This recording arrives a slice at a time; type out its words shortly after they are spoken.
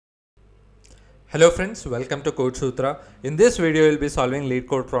Hello friends, welcome to Code Sutra. In this video, we'll be solving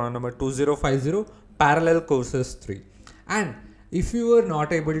Leetcode problem number 2050 parallel courses 3. And if you are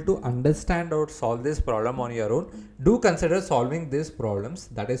not able to understand or solve this problem on your own, do consider solving these problems,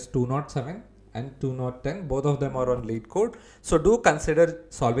 that is 207 and 210, both of them are on Leetcode. So do consider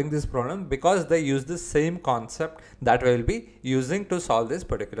solving this problem because they use the same concept that we will be using to solve this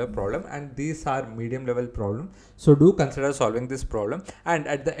particular problem, and these are medium level problems. So do consider solving this problem, and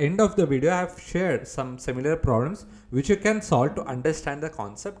at the end of the video I have shared some similar problems which you can solve to understand the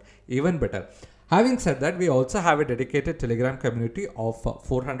concept even better. Having said that, we also have a dedicated Telegram community of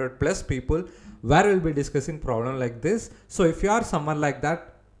 400 plus people where we'll be discussing problem like this. So if you are someone like that,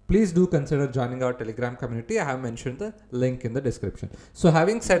 please do consider joining our Telegram community. I have mentioned the link in the description. So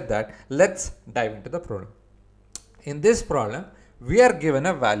having said that, let's dive into the problem. In this problem, we are given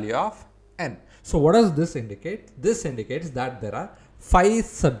a value of n. So what does this indicate? This indicates that there are 5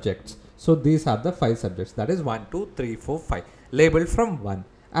 subjects. So these are the 5 subjects, that is 1, 2, 3, 4, 5 labeled from 1.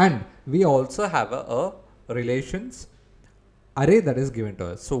 And we also have a relations array that is given to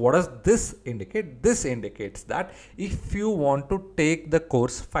us. So what does this indicate? This indicates that if you want to take the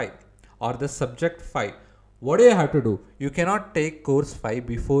course 5 or the subject 5, what do you have to do? You cannot take course 5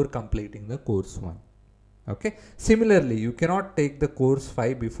 before completing the course 1. Okay. Similarly, you cannot take the course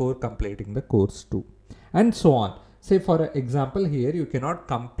 5 before completing the course 2 and so on. Say for example, here you cannot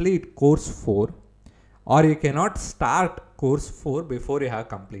complete course 4 or you cannot start course 4 before you have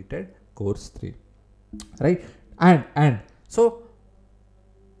completed course 3, right? And so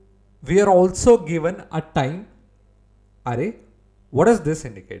we are also given a time array. What does this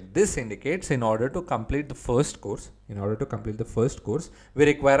indicate? This indicates in order to complete the first course, we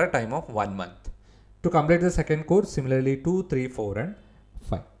require a time of 1 month. To complete the second course, similarly 2, 3, 4 and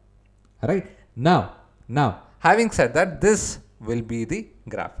 5. Alright. Now, having said that, this will be the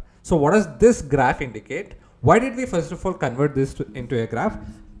graph. So what does this graph indicate? Why did we first of all convert this into a graph?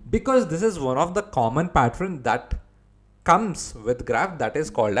 Because this is one of the common pattern that comes with graph, that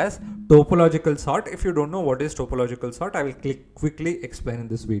is called as topological sort. If you don't know what is topological sort, I will quickly explain in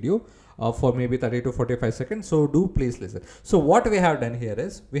this video for maybe 30 to 45 seconds. So do please listen. So what we have done here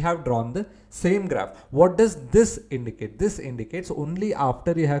is we have drawn the same graph. What does this indicate? This indicates only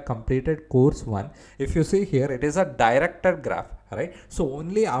after you have completed course 1. If you see here, it is a directed graph, right? So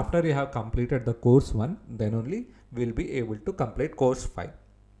only after you have completed the course 1, then only we'll be able to complete course 5.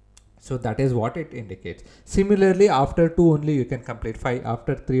 So that is what it indicates. Similarly, after 2 only you can complete 5,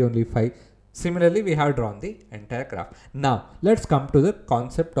 after 3 only 5. Similarly, we have drawn the entire graph. Now, let's come to the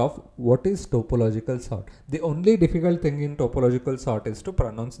concept of what is topological sort. The only difficult thing in topological sort is to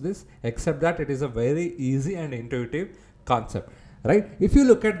pronounce this, except that it is a very easy and intuitive concept, right? If you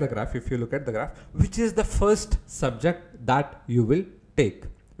look at the graph, which is the first subject that you will take?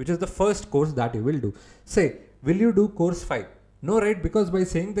 Which is the first course that you will do? Say, will you do course 5? No, right? Because by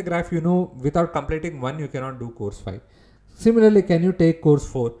saying the graph, you know, without completing 1, you cannot do course 5. Similarly, can you take course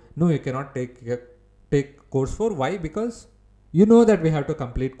 4? No, you cannot take course 4. Why? Because you know that we have to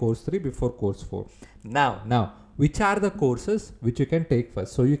complete course 3 before course 4. Now, which are the courses which you can take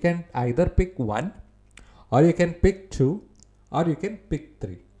first? So you can either pick 1 or you can pick 2 or you can pick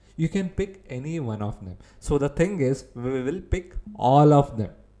 3. You can pick any one of them. So the thing is, we will pick all of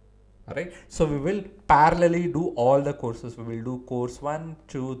them. Alright, so we will parallelly do all the courses. We will do course 1,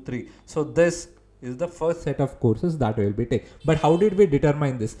 2, 3. So this is the first set of courses that we will be taking. But how did we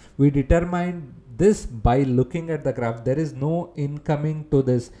determine this? We determined this by looking at the graph. There is no incoming to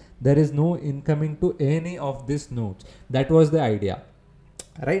this. There is no incoming to any of these nodes. That was the idea.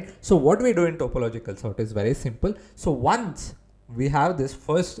 Right? So what we do in topological sort is very simple. So once we have this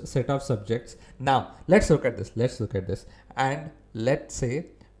first set of subjects, now let's look at this. And let's say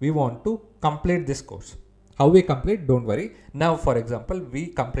we want to complete this course. How we complete? Don't worry. Now, for example, we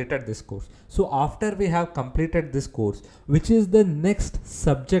completed this course. So after we have completed this course, which is the next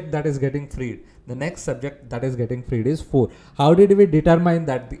subject that is getting freed? The next subject that is getting freed is 4. How did we determine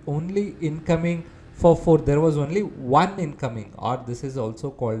that? The only incoming for 4, there was only one incoming, or this is also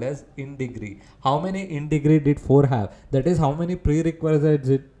called as in degree. How many in degree did 4 have? That is how many prerequisites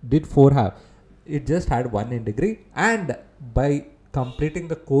did 4 have? It just had 1 in degree, and by completing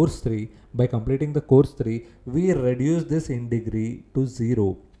the course 3, we reduce this in degree to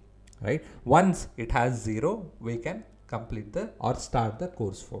 0, right? Once it has 0, we can complete or start the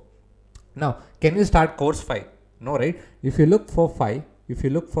course 4. Now, can we start course 5? No, right? If you look for 5,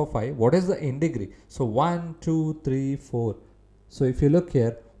 what is the in degree? So 1, 2, 3, 4. So if you look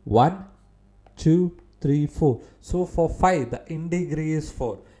here, 1, 2, 3, 4. So for 5, the in degree is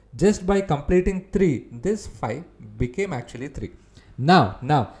 4. Just by completing 3, this 5 became actually 3.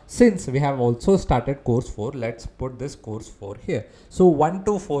 Now, since we have also started course 4, let's put this course 4 here. So 1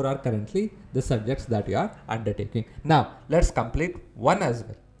 to 4 are currently the subjects that you are undertaking. Now, let's complete 1 as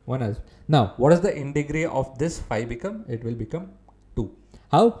well. Now, what is the in degree of this 5 become? It will become 2.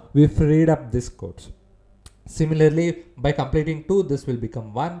 How? We freed up this course. Similarly, by completing 2, this will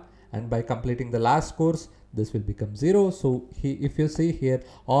become 1, and by completing the last course, this will become 0. So if you see here,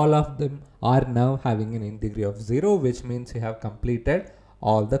 all of them are now having an in degree of 0, which means you have completed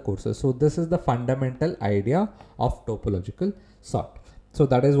all the courses. So this is the fundamental idea of topological sort. So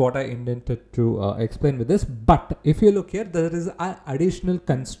that is what I intended to explain with this. But if you look here, there is an additional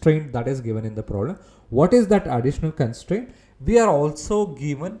constraint that is given in the problem. What is that additional constraint? We are also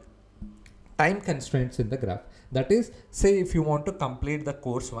given time constraints in the graph. That is, say if you want to complete the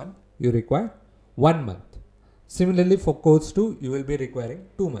course 1, you require 1 month. Similarly, for course 2, you will be requiring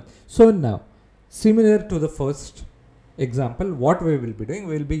 2 months. So now, similar to the first example, what we will be doing,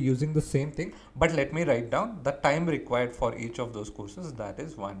 we will be using the same thing, but let me write down the time required for each of those courses. That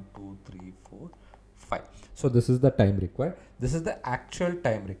is 1, 2, 3, 4, 5. So this is the time required. This is the actual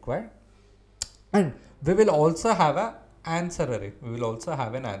time required. And we will also have an answer array.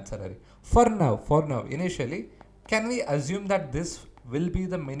 For now, initially, can we assume that this will be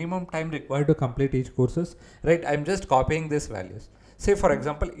the minimum time required to complete each courses, right? I'm just copying these values. Say for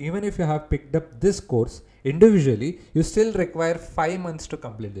example, even if you have picked up this course individually, you still require 5 months to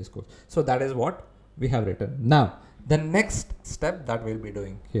complete this course. So that is what we have written. Now, the next step that we'll be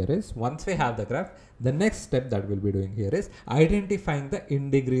doing here is, once we have the graph, the next step that we'll be doing here is identifying the in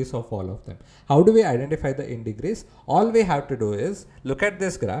degrees of all of them. How do we identify the in degrees? All we have to do is look at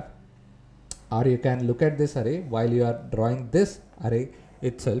this graph, or you can look at this array while you are drawing this array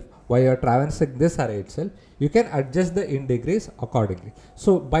itself, while you are traversing this array itself, you can adjust the in degrees accordingly.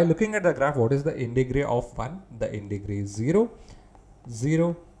 So by looking at the graph, what is the in degree of 1? The in degree is 0,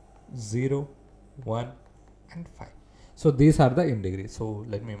 0, 0, 1 and 5. So these are the in degrees. So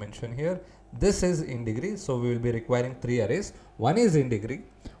let me mention here, this is in degree. So we will be requiring 3 arrays. One is in degree,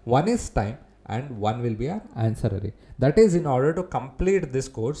 one is time, and one will be our answer array. That is, in order to complete this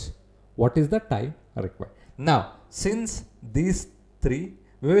course, what is the time required? Now, since these 3,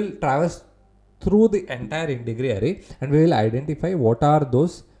 we will traverse through the entire in degree array and we will identify what are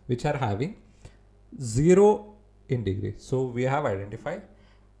those which are having 0 in degree. So we have identified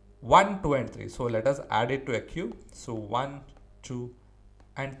 1, 2 and 3. So let us add it to a queue. So 1, 2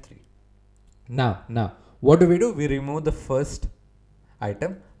 and 3. Now what do? We remove the first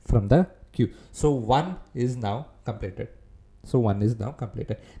item from the queue. So 1 is now completed.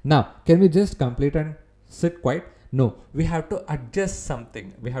 Now, can we just complete and sit quiet? No, we have to adjust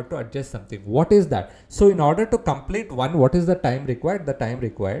something. What is that? So in order to complete 1, what is the time required? The time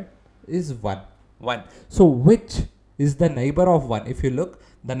required is 1. So which is the neighbor of 1? If you look,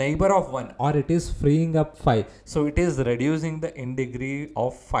 the neighbor of 1, or it is freeing up 5. So it is reducing the in degree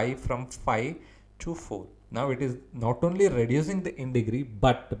of 5 from 5 to 4. Now it is not only reducing the in degree,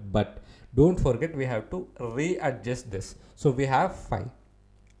 but don't forget we have to readjust this. So we have 5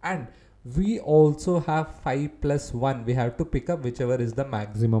 and we also have 5 plus 1. We have to pick up whichever is the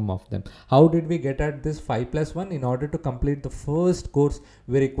maximum of them. How did we get at this 5 plus 1? In order to complete the first course,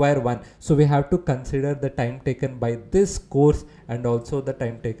 we require 1. So we have to consider the time taken by this course and also the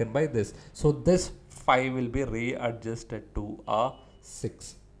time taken by this. So this 5 will be readjusted to a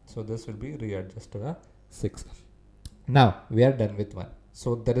 6. So this will be readjusted to a 6. Now we are done with 1.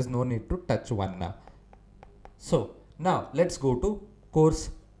 So there is no need to touch 1 now. So now let's go to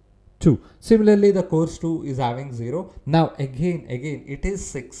course 2. Similarly, the course 2 is having 0. Now again it is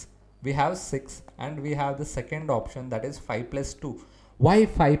 6. We have 6 and we have the second option, that is 5 plus 2. Why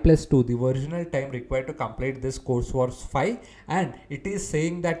 5 plus 2? The original time required to complete this course was 5 and it is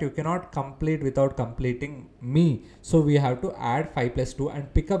saying that you cannot complete without completing me. So we have to add 5 plus 2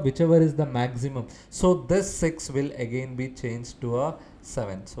 and pick up whichever is the maximum. So this 6 will again be changed to a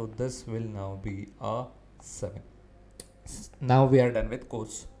 7. So this will now be a 7. Now we are done with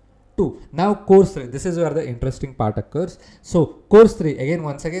course 2. Now course 3, this is where the interesting part occurs. So course 3, again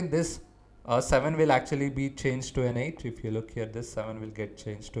once again this 7 will actually be changed to an 8. If you look here, this 7 will get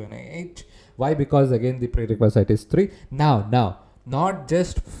changed to an 8. Why? Because again the prerequisite is 3. Now not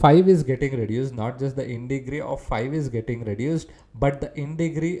just 5 is getting reduced, not just the in degree of 5 is getting reduced, but the in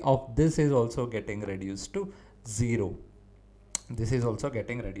degree of this is also getting reduced to 0. This is also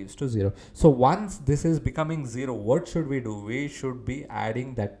getting reduced to 0. So once this is becoming 0, what should we do? We should be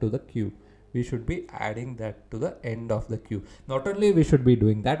adding that to the queue. We should be adding that to the end of the queue. Not only we should be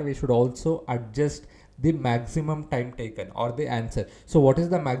doing that, we should also adjust the maximum time taken or the answer. So what is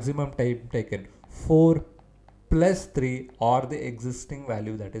the maximum time taken? 4, plus 3 or the existing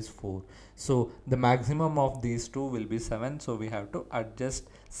value, that is 4. So the maximum of these two will be 7. So we have to adjust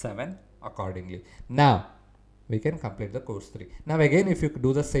 7 accordingly. Now we can complete the course 3. Now again, if you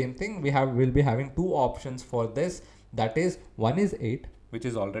do the same thing, we'll be having two options for this. That is, one is 8, which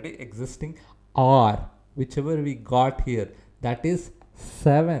is already existing, or whichever we got here, that is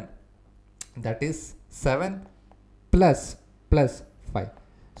 7. That is 7 plus 5.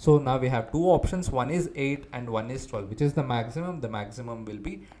 So now we have two options. One is 8 and one is 12, which is the maximum. The maximum will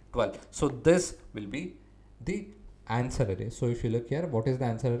be 12. So this will be the answer array. So if you look here, what is the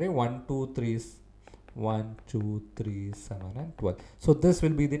answer array? 1, 2, 3, 1, 2, 3, 7 and 12. So this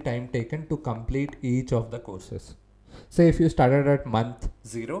will be the time taken to complete each of the courses. Say if you started at month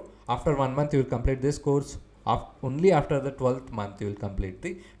 0, after 1 month you will complete this course. Only after the 12th month you will complete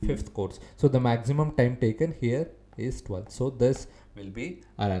the 5th course. So the maximum time taken here is 12. So this will be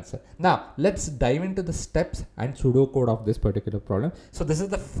our answer. Now let's dive into the steps and pseudocode of this particular problem. So this is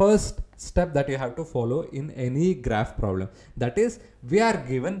the first step that you have to follow in any graph problem. That is, we are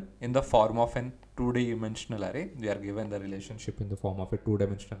given in the form of an 2-dimensional array. We are given the relationship in the form of a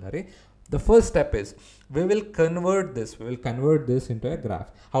 2-dimensional array. The first step is we will convert this into a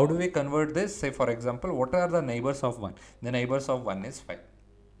graph. How do we convert this? Say for example, what are the neighbors of 1? The neighbors of 1 is 5.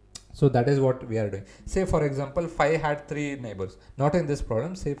 So that is what we are doing. Say for example, 5 had 3 neighbors. Not in this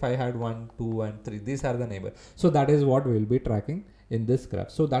problem. Say 5 had 1, 2 and 3. These are the neighbors. So that is what we will be tracking in this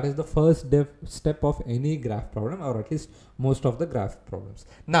graph. So that is the first step of any graph problem, or at least most of the graph problems.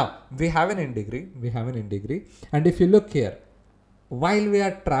 Now we have an integrity. And if you look here, while we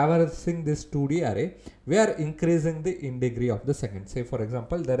are traversing this 2D array, we are increasing the integrity of the second. Say for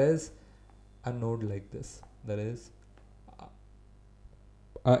example, there is a node like this. There is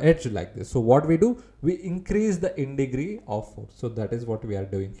edge like this. So what we do, we increase the integrity of 4. So that is what we are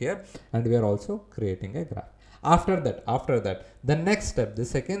doing here, and we are also creating a graph. After that, the next step, the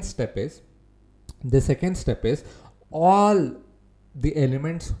second step is all the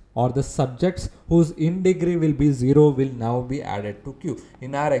elements or the subjects whose integrity will be 0 will now be added to queue.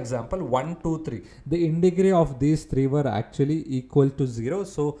 In our example, 1, 2, 3, the integrity of these 3 were actually equal to 0.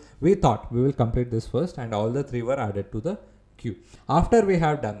 So we thought we will complete this first, and all the 3 were added to the queue. After we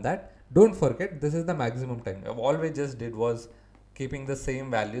have done that, don't forget, this is the maximum time. All we just did was keeping the same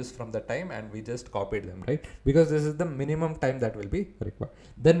values from the time, and we just copied them, right? Because this is the minimum time that will be required.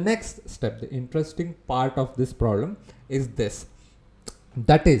 The next step, the interesting part of this problem is this.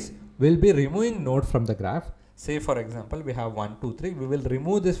 That is, we'll be removing node from the graph. Say for example, we have 1, 2, 3. We will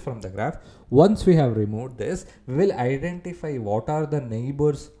remove this from the graph. Once we have removed this, we will identify what are the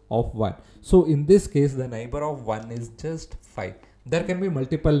neighbors of 1. So in this case, the neighbor of 1 is just 5. There can be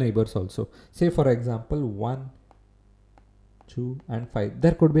multiple neighbors also. Say for example, 1, 2 and 5.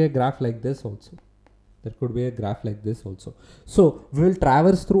 There could be a graph like this also. So we will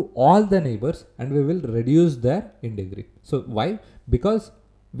traverse through all the neighbors and we will reduce their integrity. So why? Because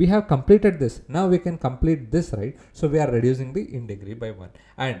we have completed this. Now we can complete this, right? So we are reducing the integrity by 1,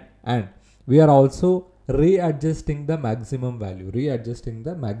 and we are also readjusting the maximum value.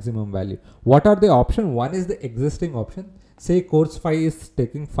 What are the options? One is the existing option. Say course 5 is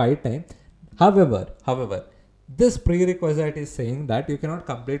taking 5 time. However, this prerequisite is saying that you cannot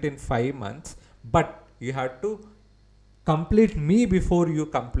complete in 5 months, but you have to complete me before you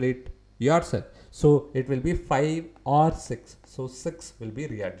complete yourself. So it will be 5 or 6. So 6 will be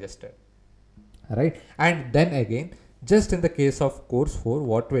readjusted, right? And then again, just in the case of course 4,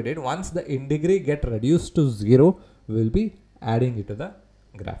 what we did, once the integrity get reduced to 0, we will be adding it to the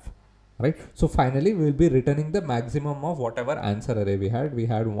graph, right? So finally, we will be returning the maximum of whatever answer array we had. We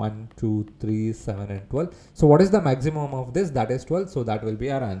had 1, 2, 3, 7 and 12. So what is the maximum of this? That is 12. So that will be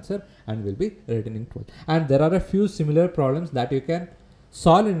our answer, and we'll be returning 12. And there are a few similar problems that you can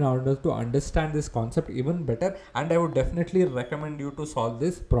solve in order to understand this concept even better, and I would definitely recommend you to solve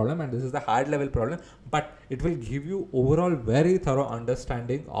this problem. And this is the hard level problem, but it will give you overall very thorough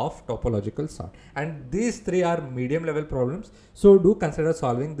understanding of topological sort. And these 3 are medium level problems, so do consider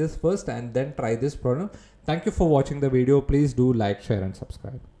solving this first and then try this problem. Thank you for watching the video. Please do like, share and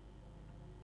subscribe.